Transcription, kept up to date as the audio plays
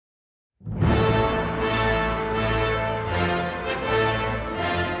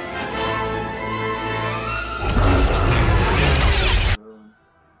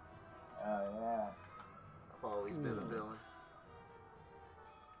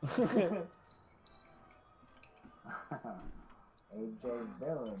AJVillian.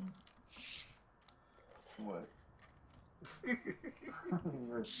 What? He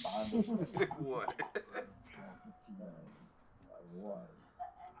responded. What? Like what?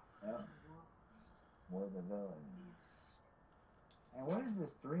 Yeah. We're the villains. And what is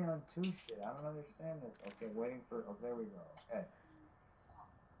this 3-on-2 shit? I don't understand this. Okay, waiting for. Oh, there we go. Okay.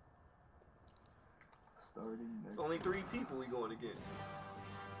 Starting next. It's only 3 people we going against.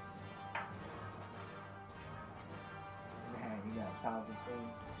 Man, you got 1,000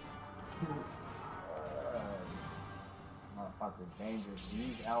 things. Motherfucker, dangerous.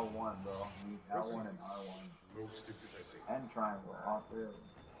 Use L1, bro. Use L1 and R1. And triangle, all 3 of them.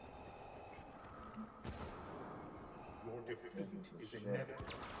 Your defeat is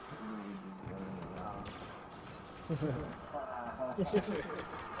inevitable. Oh,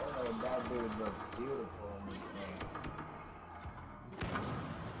 that dude looks beautiful in this game.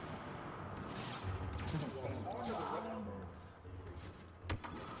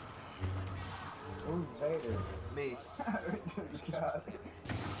 Who's Vader? Me.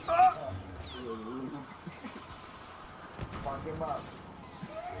 Fuck him up.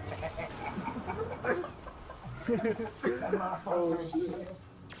 Oh shit.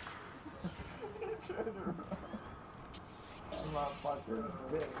 That motherfucker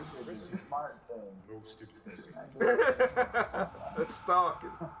did a smart thing. Most impressive. That's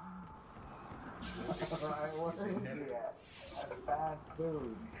stalking. Right, where is he at? That's a fast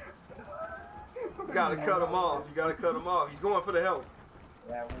dude. You gotta cut him off. You gotta cut him off. He's going for the health.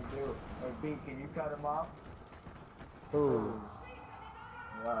 Yeah, we do. Hey, B, can you cut him off? Who?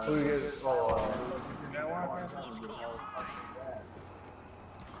 Who gets? Oh.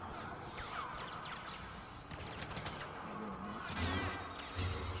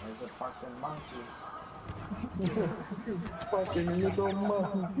 There's a fucking monkey. Fucking little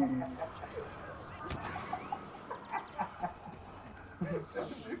monkey.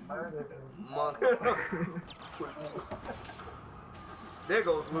 Monk. There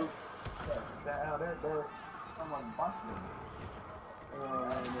goes Luke. There's someone busted.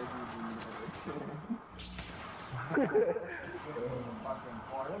 Fucking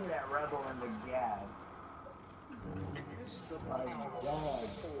corn. Look at that rebel in the gas. My God.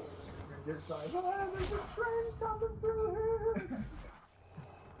 You're just like, oh, there's a train coming through here.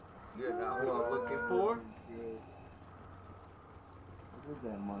 You're not who I'm looking for. Look at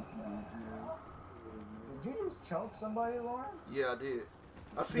that monkey. Did you just choke somebody, Lawrence? Yeah, I did.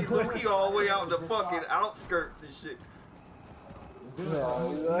 I see Luke, he all the way out in the fucking outskirts and shit. Dude,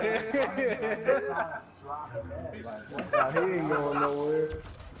 No, he ain't going nowhere.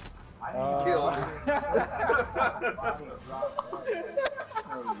 Killed him.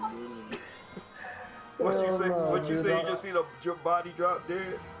 What you say? What you say? You just seen a body drop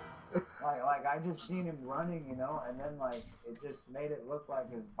dead? Like I just seen him running, you know, and then like it just made it look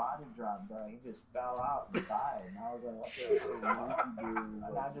like his body dropped, bro. He just fell out and died, and I was like, what the fuck do?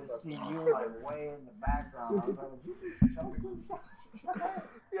 And I just see you like way in the background. I was like, you just choked this guy.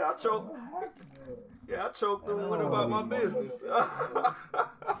 Yeah, I choked. Yeah, I choked him. Went about my business. I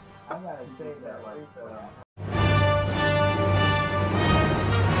gotta say that like.